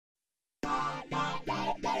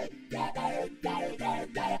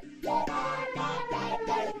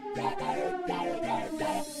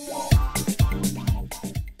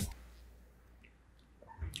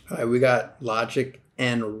All right, we got Logic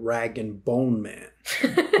and Rag and Bone Man.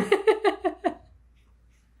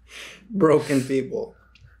 Broken people.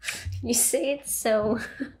 You say it so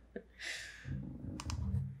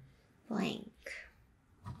blank.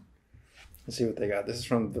 Let's see what they got. This is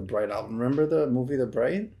from the Bright album. Remember the movie The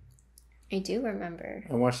Bright? I do remember.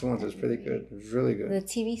 I watched it once. It was pretty good. It was really good. The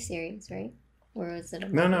TV series, right? Or was it a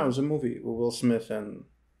movie? No, it was a movie with Will Smith and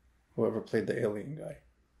whoever played the alien guy.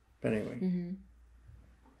 But anyway. Mm-hmm.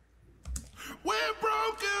 We're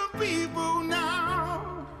broken people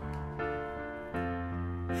now.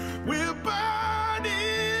 We're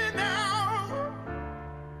burning out.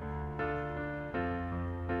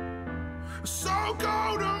 So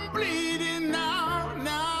cold and bleeding now,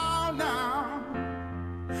 now.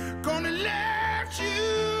 Gonna let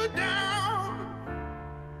you down.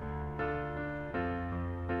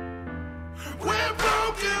 We're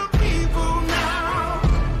broken people now.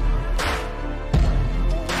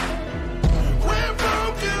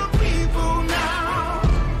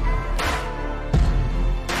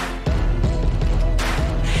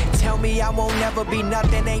 I won't never be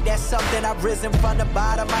nothing, ain't that something? I've risen from the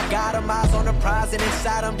bottom, I got 'em, eyes on the prize and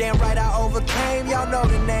inside 'em, damn right I overcame. Y'all know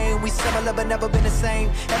the name, we similar but never been the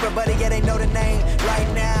same. Everybody, yeah, they know the name. Right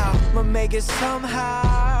now, I'ma make it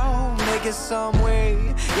somehow, make it some way.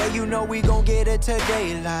 Yeah, you know we gon' get it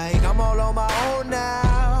today, like I'm all on my own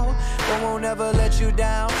now. But won't ever let you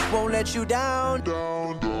down, won't let you down.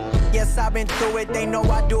 Yes, I've been through it, they know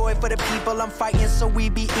I do it for the people I'm fighting, so we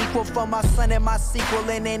be equal for my son and my sequel.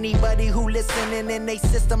 And anybody who listening in they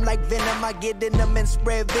system like venom, I get in them and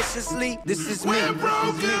spread viciously. This is me. We're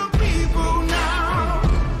broken people now.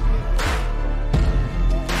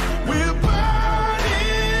 We're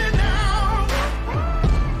burning out.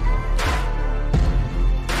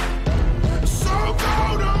 So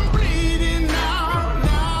cold and bleeding now.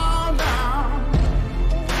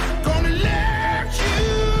 Gonna let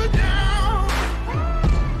you down.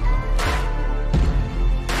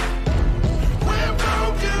 We're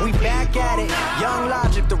broken. We back at it, young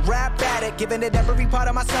Logic, the rap addict, giving it every part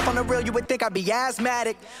of myself on the real. You would think I'd be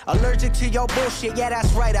asthmatic, allergic to your bullshit. Yeah,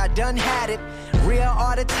 that's right, I done had it. Real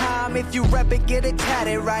all the time, if you rep it, get it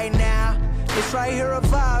tatted right now. It's right here, a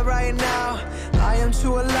vibe right now. I am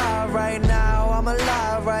too alive right now. I'm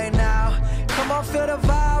alive right now. Come on, feel the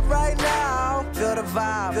vibe right now. Feel the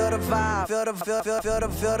vibe, feel the vibe, feel the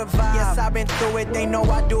vibe. Yes, I've been through it, they know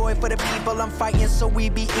I do it for the people I'm fighting, so we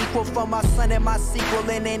be equal for my son and my sequel.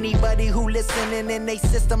 And anybody who listening in they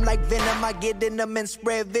system like venom, I get in them and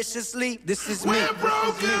spread viciously. This is me. We're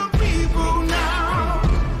broken people now.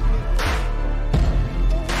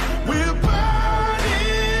 We're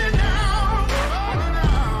burning out.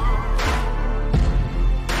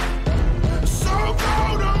 So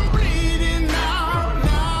cold and bleeding now.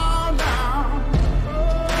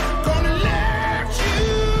 Gonna let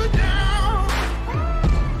you down.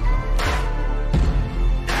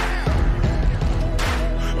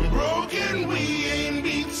 Broken, we ain't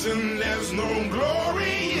beaten. There's no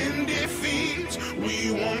glory in defeat.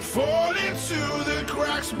 We won't fall into the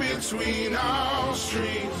cracks between our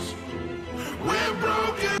streets. We're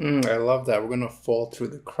broken. I love that. We're gonna fall through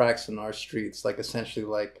the cracks in our streets, like essentially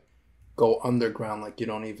like go underground, like you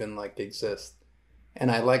don't even like exist.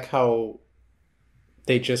 And I like how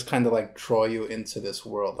they just kind of like draw you into this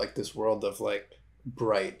world, like this world of like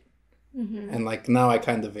bright. Mm-hmm. And like now I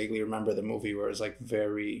kind of vaguely remember the movie where it's like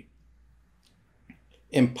very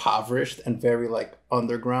impoverished and very like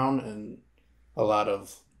underground and a lot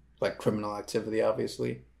of like criminal activity,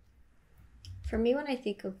 obviously. For me, when I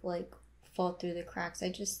think of like fall through the cracks, I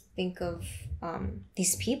just think of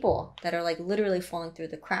these people that are like literally falling through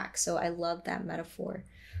the cracks. So I love that metaphor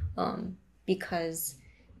because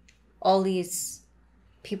all these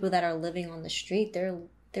people that are living on the street, they're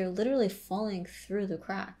literally falling through the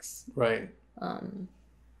cracks. Right.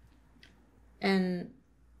 And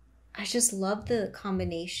I just love the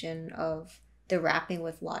combination of the rapping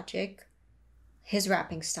with Logic. His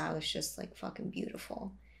rapping style is just like fucking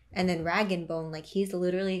beautiful. And then Rag and Bone, like he's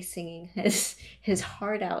literally singing his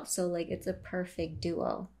heart out. So like it's a perfect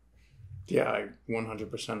duo. Yeah, I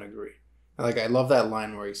 100% agree. Like I love that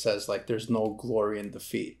line where he says like there's no glory in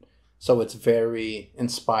defeat. So it's very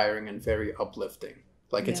inspiring and very uplifting.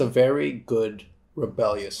 Like it's a very good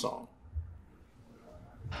rebellious song.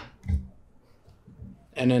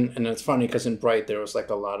 And it's funny because in Bright there was like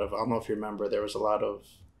a lot of, I don't know if you remember, there was a lot of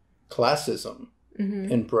classism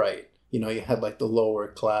in Bright. You know, you had like the lower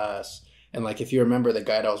class, and like if you remember the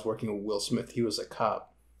guy that was working with Will Smith, he was a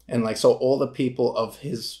cop, And like, so all the people of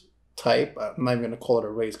his type, I'm not even going to call it a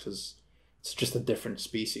race because it's just a different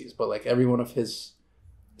species, but like every one of his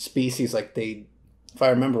species, like they, if I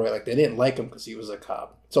remember right, like they didn't like him because he was a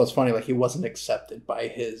cop. So it's funny, like he wasn't accepted by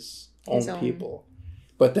his own people.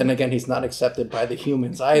 But then again, he's not accepted by the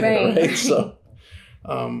humans either, right? So,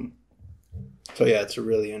 so yeah, it's a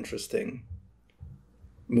really interesting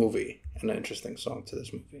movie and an interesting song to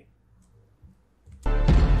this movie.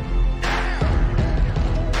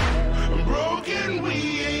 Broken,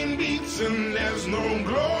 we ain't beaten. There's no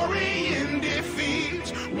glory in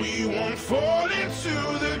defeat. We won't fall into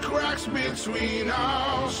the cracks between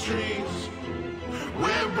our streets.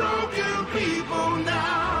 We're broken people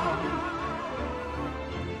now.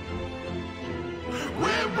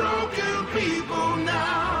 We're broken people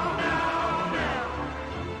now.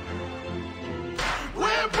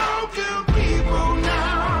 We're broken people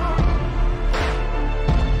now.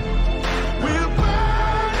 We're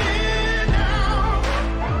burning out.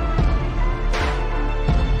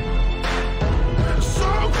 So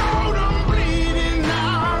cold, I'm bleeding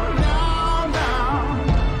now, now.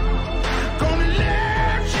 Gonna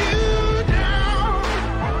let you down.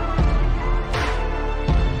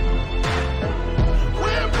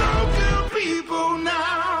 We're broken people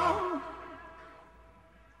now.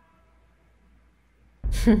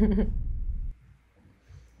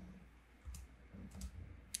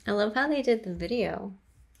 I love how they did the video.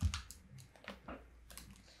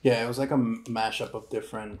 Yeah, it was like a mashup of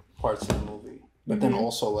different parts of the movie, but then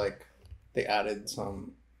also like they added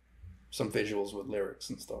some visuals with lyrics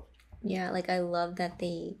and stuff. Yeah, like I love that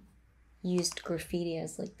they used graffiti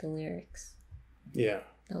as like the lyrics. Yeah.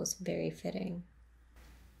 That was very fitting.